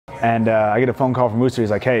And I get a phone call from Rooster.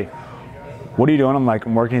 He's like, hey, what are you doing? I'm like,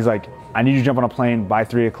 I'm working. He's like, I need you to jump on a plane by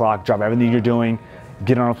 3 o'clock, drop everything you're doing,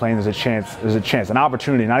 get on a plane. There's a chance, an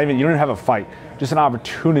opportunity. Not even, you don't even have a fight, just an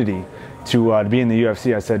opportunity to be in the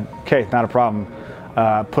UFC. I said, okay, not a problem.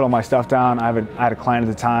 Put all my stuff down. I had a client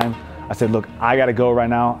at the time. I said, look, I gotta go right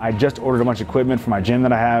now. I just ordered a bunch of equipment for my gym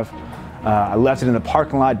that I have. I left it in the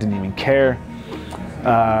parking lot, didn't even care.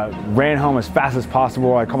 Ran home as fast as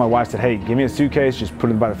possible. I called my wife, said, hey, give me a suitcase, just put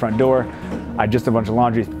it by the front door. I just a bunch of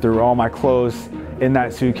laundry, threw all my clothes in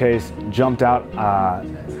that suitcase, jumped out.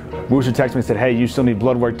 Wooster texted me and said, hey, you still need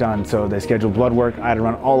blood work done. So they scheduled blood work. I had to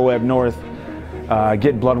run all the way up north,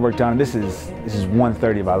 get blood work done. This is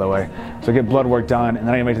 1:30, by the way. So get blood work done, and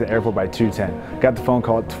then I get to the airport by 2:10. Got the phone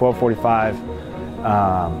call at 12:45,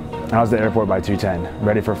 and I was at the airport by 2:10,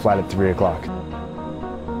 ready for a flight at 3 o'clock.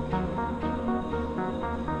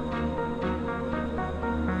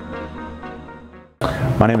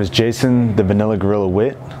 My name is Jason, the Vanilla Gorilla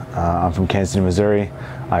Witt. I'm from Kansas City, Missouri.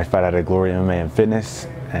 I fight out of Glory MMA and Fitness,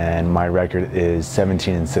 and my record is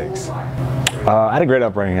 17-6. I had a great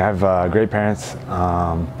upbringing. I have great parents.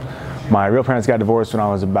 My real parents got divorced when I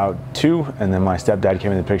was about 2, and then my stepdad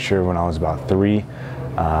came in the picture when I was about 3.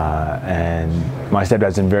 And my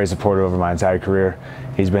stepdad's been very supportive over my entire career.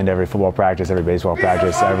 He's been to every football practice, every baseball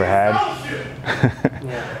practice I ever had.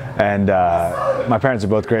 And my parents are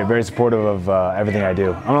both great, very supportive of everything I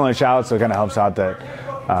do. I'm an only child, so it kind of helps out that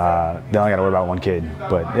they only got to worry about one kid.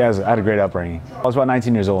 But yeah, I had a great upbringing. I was about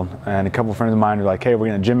 19 years old, and a couple of friends of mine were like, hey, we're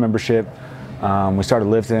getting a gym membership. We started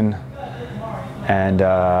lifting, and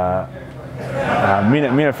me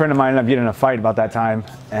and a friend of mine ended up getting in a fight about that time,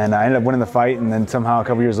 and I ended up winning the fight, and then somehow a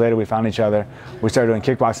couple years later we found each other. We started doing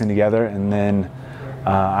kickboxing together, and then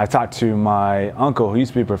I talked to my uncle, who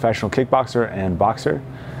used to be a professional kickboxer and boxer.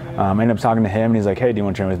 I ended up talking to him, and he's like, hey, do you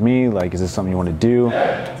want to train with me? Like, is this something you want to do?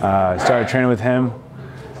 Started training with him,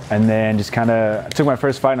 and then just kind of took my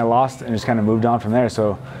first fight and I lost, and just kind of moved on from there.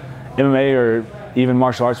 So MMA or even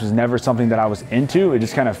martial arts was never something that I was into. It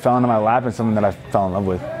just kind of fell into my lap and something that I fell in love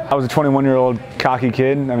with. I was a 21-year-old cocky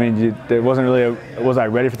kid. I mean, there wasn't really was I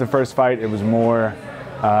ready for the first fight? It was more,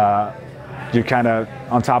 you're kind of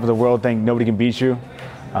on top of the world, think nobody can beat you.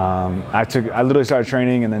 I literally started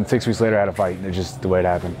training, and then 6 weeks later I had a fight. It's just the way it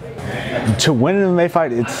happened. To win an MMA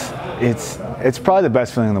fight, it's probably the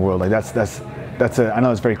best feeling in the world. Like I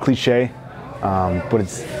know it's very cliche, but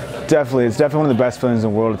it's definitely one of the best feelings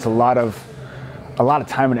in the world. It's a lot of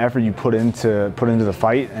time and effort you put into the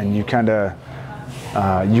fight, and you kind of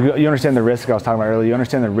you understand the risk I was talking about earlier. You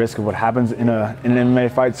understand the risk of what happens in an MMA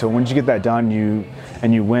fight. So once you get that done, you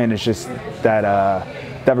win. It's just that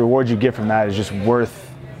reward you get from that is just worth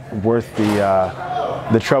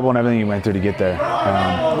the trouble and everything you went through to get there. Is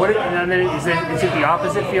it the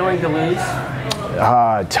opposite feeling to lose?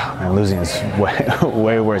 Man, losing is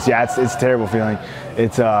way worse. Yeah, it's a terrible feeling.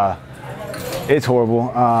 It's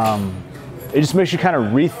horrible. It just makes you kind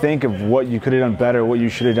of rethink of what you could have done better, what you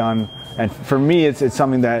should have done. And for me, it's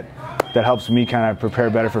something that helps me kind of prepare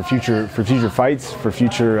better for future fights, for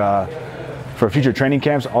future training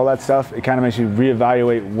camps, all that stuff. It kind of makes you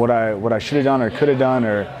reevaluate what I should have done or could have done,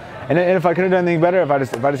 and if I could have done anything better, if I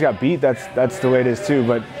just got beat, that's the way it is too.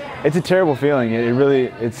 But it's a terrible feeling. I don't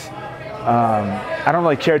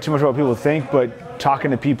really care too much about what people think, but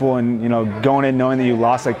talking to people and going in knowing that you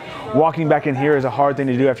lost, like walking back in here is a hard thing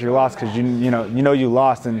to do after you lost, because you know you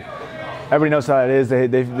lost, and everybody knows how it is. They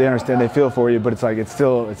understand, they feel for you, but it's like it's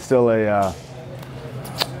still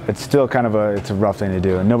kind of a rough thing to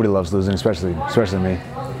do, and nobody loves losing, especially me.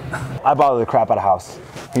 I bother the crap out of House.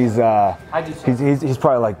 He's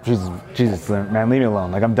probably like, Jesus, man, leave me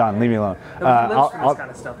alone. Like, I'm done. Leave me alone. I'll kind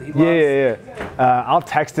of stuff that he loves. I'll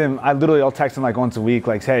text him. I'll text him like once a week.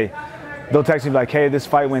 Like, hey, they'll text me like, hey, this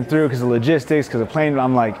fight went through because of logistics, because of plane.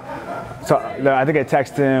 I'm like, so I think I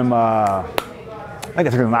texted him. I think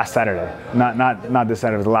I took him last Saturday, not this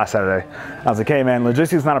Saturday, it was the last Saturday. I was like, hey man,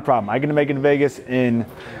 logistics is not a problem. I can make it to Vegas in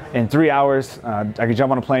 3 hours. I can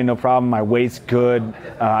jump on a plane, no problem. My weight's good.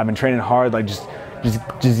 I've been training hard. Like, just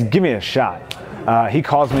give me a shot. He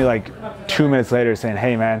calls me like 2 minutes later saying,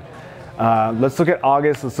 hey man, let's look at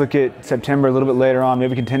August, let's look at September a little bit later on,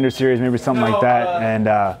 maybe Contender Series, maybe something like that. And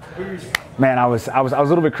man, I was a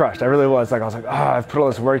little bit crushed. I really was. Like, I was like, oh, I've put all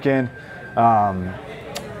this work in.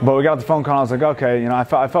 But we got the phone call. I was like, okay,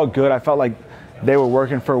 I felt good. I felt like they were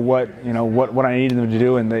working for what I needed them to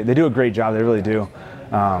do, and they do a great job. They really do.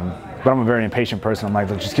 But I'm a very impatient person. I'm like,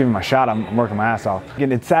 just give me my shot. I'm working my ass off.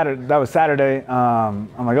 Again, it's Saturday. That was Saturday.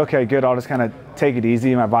 I'm like, okay, good. I'll just kind of take it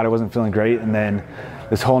easy. My body wasn't feeling great, and then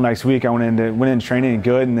this whole next week I went into training and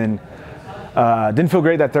good, and then Didn't feel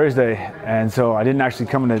great that Thursday, and so I didn't actually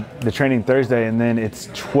come into the training Thursday, and then it's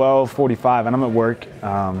 12:45 and I'm at work,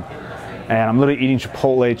 and I'm literally eating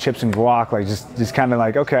Chipotle, chips and guac, like just kind of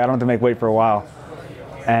like, okay, I don't have to make weight for a while.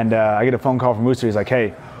 And I get a phone call from Rooster. He's like, hey,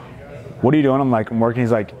 what are you doing? I'm like, I'm working.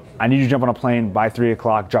 He's like, I need you to jump on a plane by 3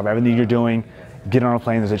 o'clock, drop everything you're doing, get on a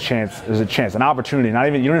plane. There's a chance, an opportunity, not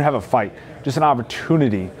even, you don't even have a fight, just an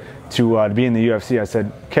opportunity to be in the UFC. I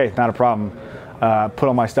said, okay, not a problem. Put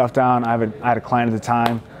all my stuff down. I had a client at the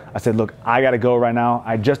time. I said, look, I got to go right now.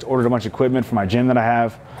 I just ordered a bunch of equipment for my gym that I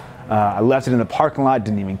have. I left it in the parking lot,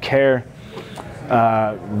 didn't even care.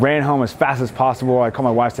 Ran home as fast as possible. I called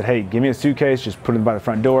my wife, said, hey, give me a suitcase, just put it by the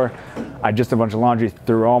front door. I just a bunch of laundry,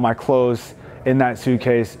 threw all my clothes in that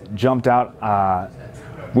suitcase, jumped out.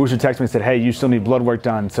 Wooster texted me and said, hey, you still need blood work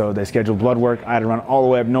done. So they scheduled blood work. I had to run all the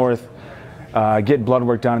way up north, get blood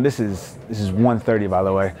work done. This is 1:30, by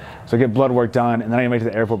the way. So I get blood work done, and then I make it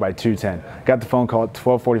to the airport by 2:10. Got the phone call at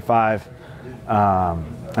 12:45,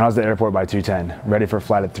 and I was at the airport by 2:10, ready for a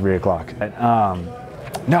flight at 3 o'clock.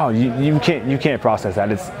 No, you can't process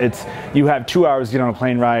that. It's you have 2 hours to get on a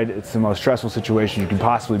plane ride. It's the most stressful situation you can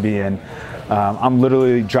possibly be in. I'm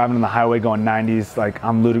literally driving on the highway going 90s. Like,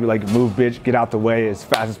 I'm literally like, move, bitch, get out the way as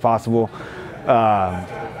fast as possible.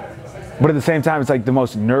 But at the same time, it's like the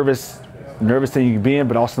most nervous thing you can be in,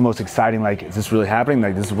 but also the most exciting. Like, is this really happening?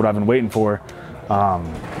 Like, this is what I've been waiting for.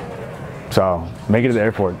 So make it to the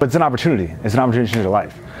airport. But it's an opportunity. It's an opportunity to change your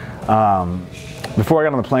life. Before I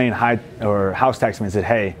got on the plane, House texted me and said,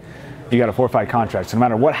 hey, you got a 4-fight contract. So no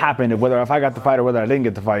matter what happened, whether if I got the fight or whether I didn't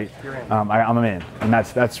get the fight, I'm in. And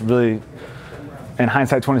that's really, in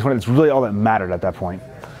hindsight 2020, that's really all that mattered at that point.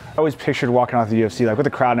 I always pictured walking out the UFC, like with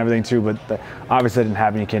the crowd and everything too, but obviously that didn't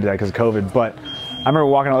happen. You can't do that because of COVID. But I remember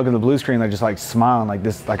walking out, looking at the blue screen, like just like smiling, like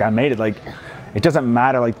this, like I made it. Like, it doesn't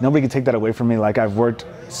matter. Like, nobody can take that away from me. Like, I've worked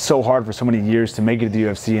so hard for so many years to make it to the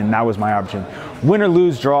UFC, and that was my opportunity. Win or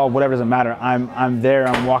lose, draw, whatever, doesn't matter. I'm there.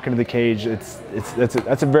 I'm walking to the cage.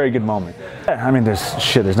 That's a very good moment. I mean, there's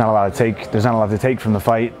not a lot to take. There's not a lot to take from the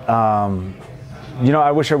fight. You know,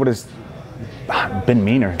 I wish I would have been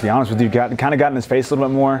meaner, to be honest with you. Kind of got in his face a little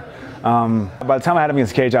bit more. By the time I had him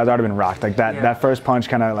against the cage, I was already been rocked. Like that first punch,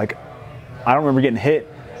 kind of like, I don't remember getting hit.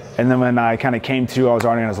 And then when I kind of came to, I was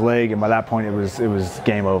already on his leg, and by that point, it was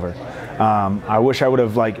game over. I wish I would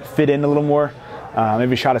have like fit in a little more.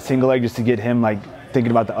 Maybe shot a single leg just to get him like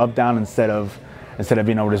thinking about the up down instead of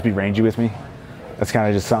being able to just be rangy with me. That's kind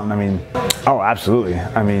of just something. I mean, oh, absolutely.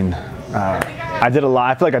 I mean, I did a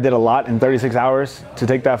lot. I feel like I did a lot in 36 hours to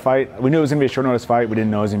take that fight. We knew it was gonna be a short notice fight. We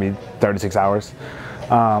didn't know it was gonna be 36 hours.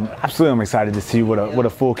 Absolutely, I'm excited to see what a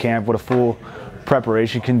full camp, what a full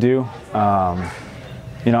preparation can do.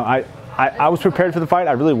 You know, I was prepared for the fight.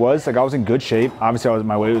 I really was. Like, I was in good shape. Obviously,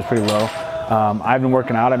 my weight was pretty low. I've been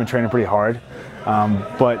working out. I've been training pretty hard.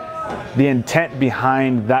 But the intent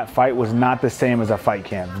behind that fight was not the same as a fight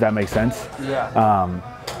camp, if that makes sense. Yeah.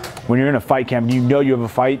 When you're in a fight camp, you know you have a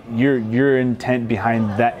fight, your intent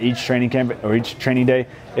behind that each training camp or each training day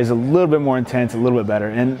is a little bit more intense, a little bit better.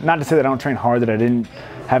 And not to say that I don't train hard, that I didn't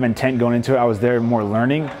have intent going into it. I was there more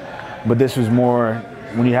learning. But this was more,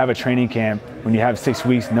 when you have a training camp, when you have 6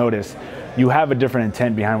 weeks notice, you have a different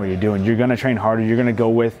intent behind what you're doing. You're gonna train harder, you're gonna go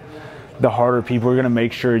with the harder people, you're gonna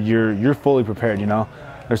make sure you're fully prepared, you know?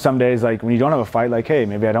 There's some days like when you don't have a fight, like, hey,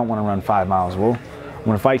 maybe I don't wanna run 5 miles. Well,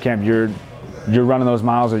 when a fight camp, you're running those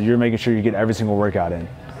miles, or you're making sure you get every single workout in,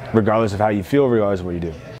 regardless of how you feel, regardless of what you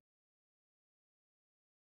do.